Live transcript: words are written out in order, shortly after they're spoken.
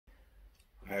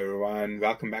everyone,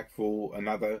 welcome back for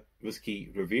another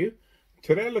whiskey review.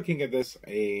 Today looking at this,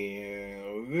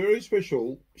 a very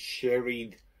special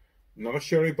sherried, not a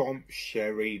sherry bomb,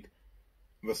 sherried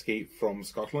whiskey from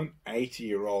Scotland,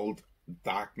 8-year-old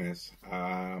darkness.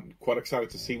 Quite excited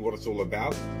to see what it's all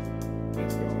about.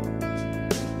 Let's go.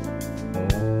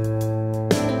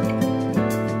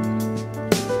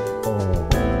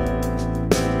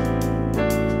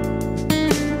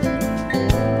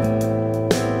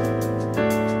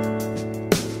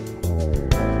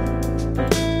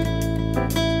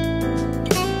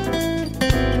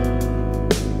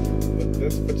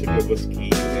 Whiskey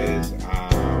is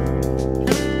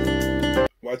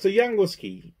well, it's a young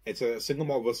whiskey. It's a single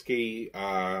malt whiskey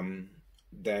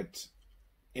that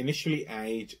initially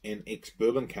aged in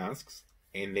ex-bourbon casks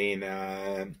and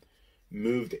then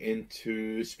moved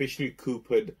into specially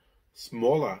coopered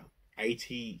smaller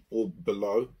 80 or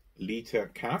below liter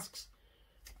casks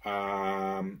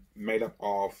made up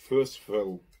of first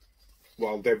fill.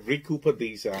 Well, they've recoopered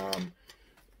these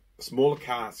smaller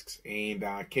casks and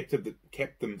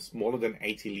kept them smaller than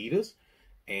 80 liters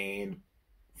and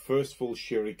first full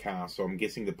sherry cask. So I'm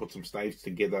guessing they put some staves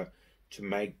together to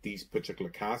make these particular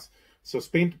casks. So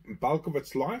spent bulk of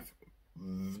its life,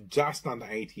 just under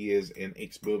 8 years, in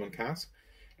ex-bourbon cask,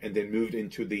 and then moved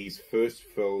into these first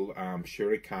fill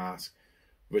sherry cask,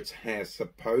 which has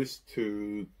supposed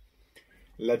to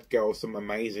let go some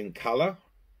amazing color,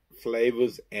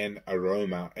 flavors and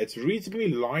aroma. It's reasonably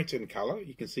light in color.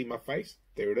 You can see my face,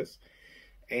 there it is.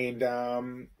 And I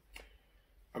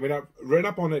mean, I've read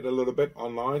up on it a little bit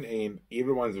online and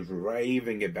everyone's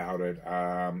raving about it,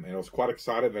 and I was quite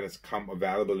excited when it's come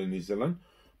available in New Zealand,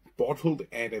 bottled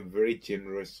at a very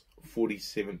generous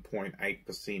 47.8%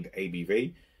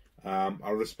 ABV.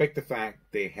 I respect the fact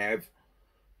they have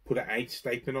put an age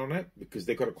statement on it, because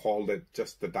they could have called it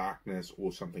just the darkness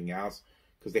or something else,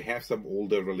 because they have some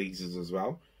older releases as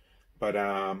well. But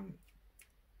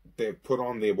they've put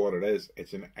on there what it is.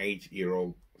 It's an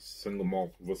 8-year-old single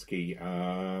malt whiskey.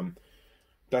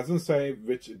 Doesn't say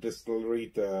which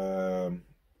distillery the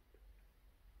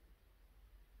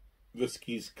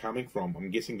whiskey's coming from. I'm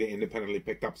guessing they independently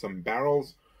picked up some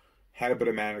barrels, had a bit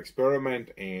of an experiment,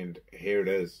 and here it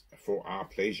is for our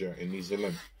pleasure in New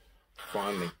Zealand,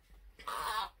 finally.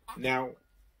 Now,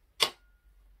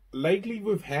 lately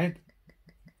we've had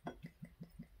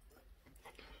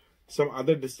some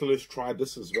other distillers tried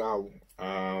this as well,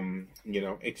 you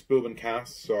know, ex-bourbon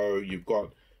casks. So you've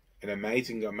got an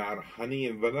amazing amount of honey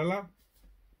and vanilla,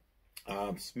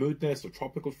 smoothness of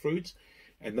tropical fruits,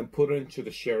 and then put into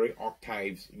the sherry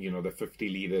octaves, you know, the 50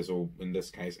 liters, or in this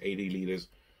case 80 liters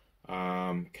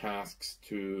casks,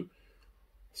 to,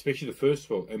 especially the first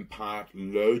fill, impart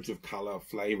loads of color,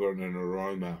 flavor and an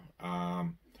aroma.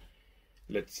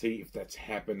 Let's see if that's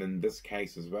happened in this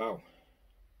case as well.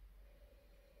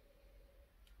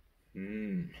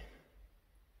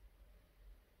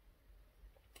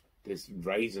 There's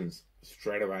raisins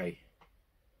straight away.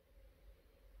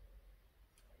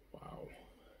 Wow.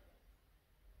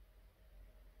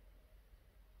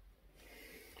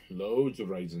 Loads of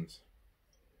raisins.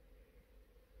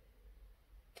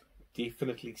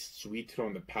 Definitely sweeter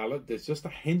on the palate. There's just a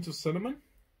hint of cinnamon.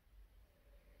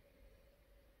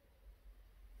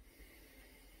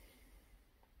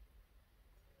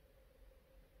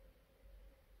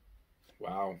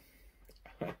 Wow.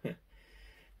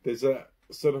 There's a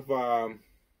sort of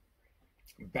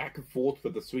back and forth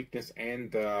with the sweetness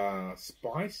and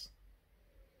spice.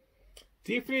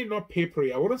 Definitely not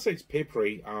peppery. I wouldn't say it's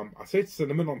peppery. I said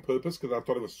cinnamon on purpose because I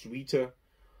thought it was sweeter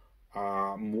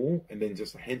more, and then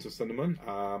just a hint of cinnamon.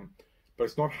 But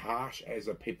it's not harsh as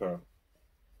a pepper.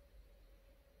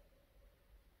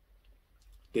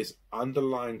 There's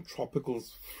underlying tropical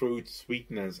fruit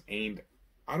sweetness, and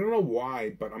I don't know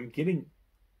why, but I'm getting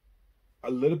a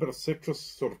little bit of citrus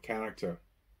sort of character.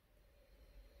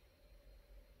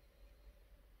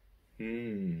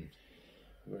 Very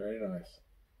nice.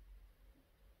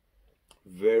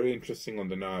 Very interesting on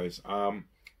the nose. And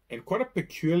quite a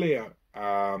peculiar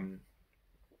ABV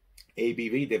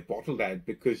they've bottled at,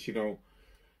 because, you know,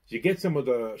 you get some of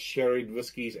the sherried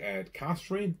whiskies at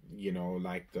cask, you know,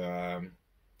 like the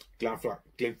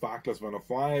Glenfarclas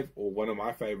 105, or one of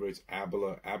my favorites,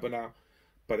 Abana.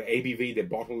 But the ABV they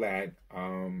bottle at,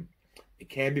 it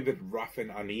can be a bit rough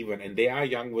and uneven, and they are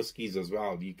young whiskies as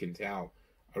well, you can tell,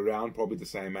 around probably the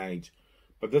same age.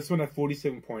 But this one at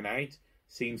 47.8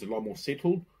 seems a lot more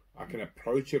settled. I can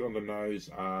approach it on the nose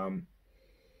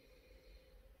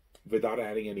without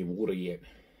adding any water yet.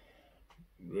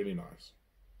 Really nice.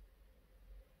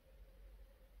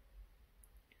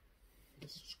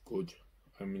 This is good.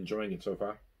 I'm enjoying it so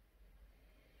far.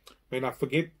 I mean, I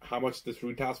forget how much this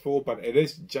retails for, but it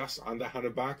is just under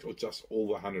 $100 or just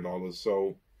over $100.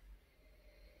 So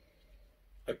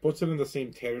it puts it in the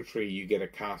same territory you get a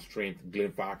cask strength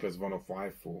Glenfarclas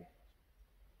 105 for.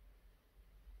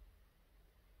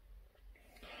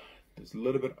 There's a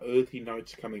little bit earthy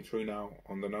notes coming through now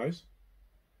on the nose.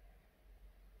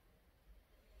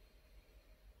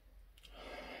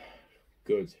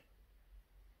 Good.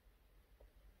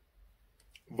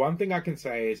 One thing I can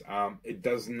say is it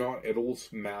does not at all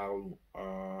smell,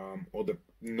 or the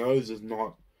nose is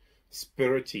not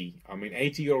spirity. I mean,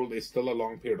 80-year-old is still a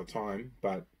long period of time,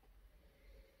 but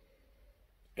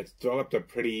it's developed a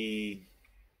pretty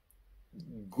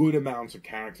good amount of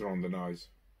character on the nose.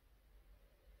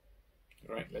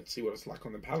 All right, let's see what it's like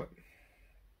on the palate.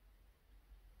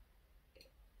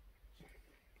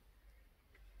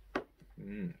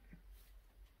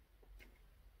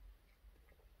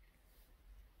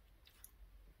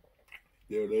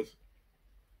 There it is.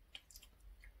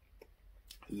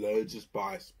 Loads of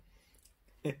spice.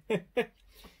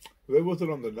 Where was it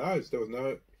on the nose? There was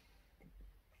no...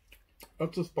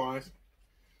 Lots of spice.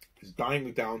 It's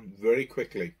dying down very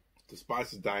quickly. The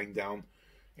spice is dying down.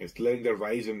 It's letting the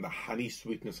raisin, the honey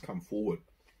sweetness come forward.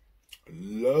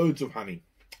 Loads of honey.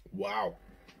 Wow.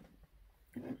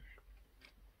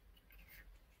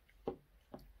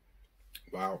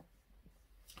 Wow.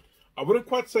 I wouldn't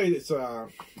quite say it's a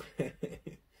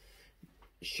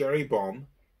sherry bomb,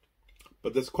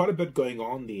 but there's quite a bit going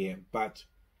on there, but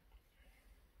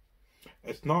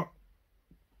it's not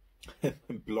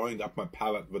blowing up my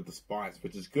palate with the spice,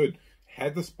 which is good.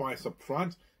 Had the spice up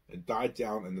front, it died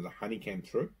down, and then the honey came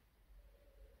through.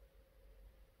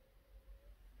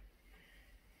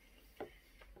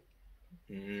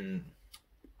 Very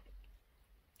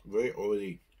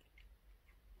oily.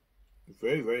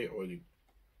 Very, very oily.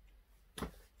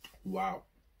 Wow.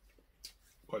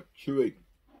 Quite chewy.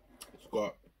 It's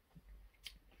got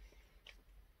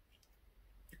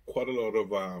quite a lot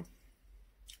of I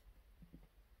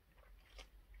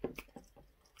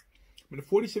mean,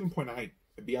 47.8,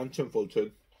 it'd be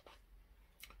unfiltered.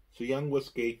 It's a young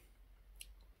whiskey.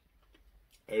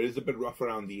 It is a bit rough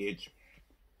around the edge,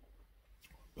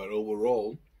 but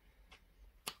overall,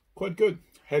 quite good.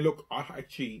 Hey, look, I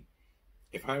actually,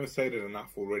 if I haven't said it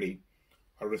enough already,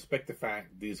 I respect the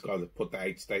fact these guys have put the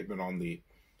 8 statement on there.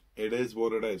 It is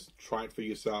what it is. Try it for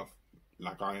yourself,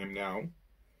 like I am now.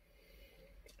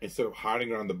 Instead of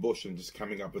hiding around the bush and just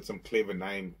coming up with some clever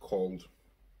name called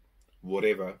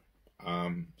whatever,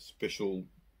 Special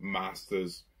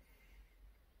Masters,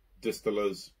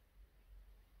 Distillers,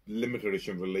 Limited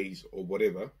Edition Release, or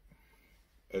whatever.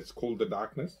 It's called The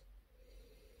Darkness.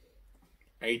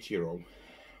 8-year-old.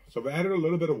 So I've added a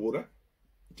little bit of water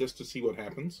just to see what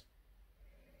happens.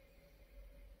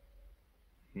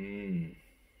 A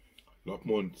lot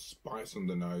more spice on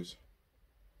the nose.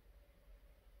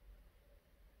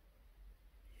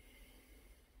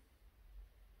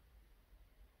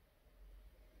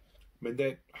 But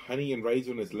that honey and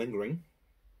raisin is lingering.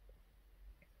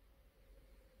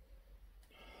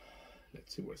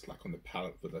 Let's see what it's like on the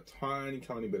palate with a tiny,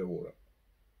 tiny bit of water.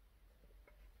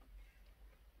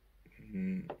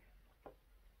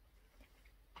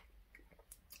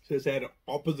 So it's had an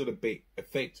opposite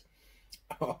effect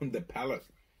on the palate.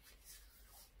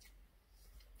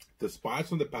 The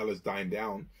spice on the palate is dying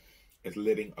down. It's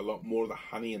letting a lot more of the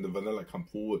honey and the vanilla come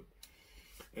forward.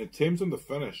 In terms of the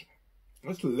finish,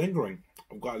 it's lingering.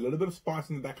 I've got a little bit of spice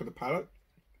in the back of the palate.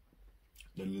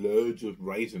 Then loads of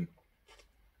raisin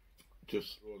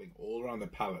just rolling all around the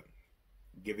palate,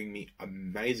 giving me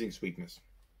amazing sweetness.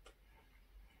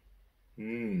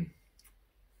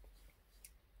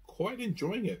 Quite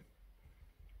enjoying it.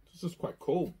 This is quite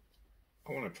cool.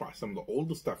 I want to try some of the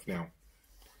older stuff now.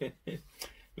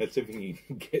 Let's see if we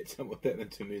can get some of that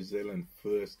into New Zealand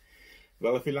first.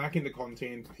 Well, if you're liking the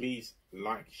content, please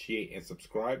like, share, and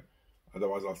subscribe.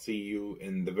 Otherwise, I'll see you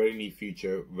in the very near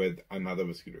future with another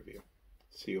whiskey review.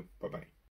 See you. Bye-bye.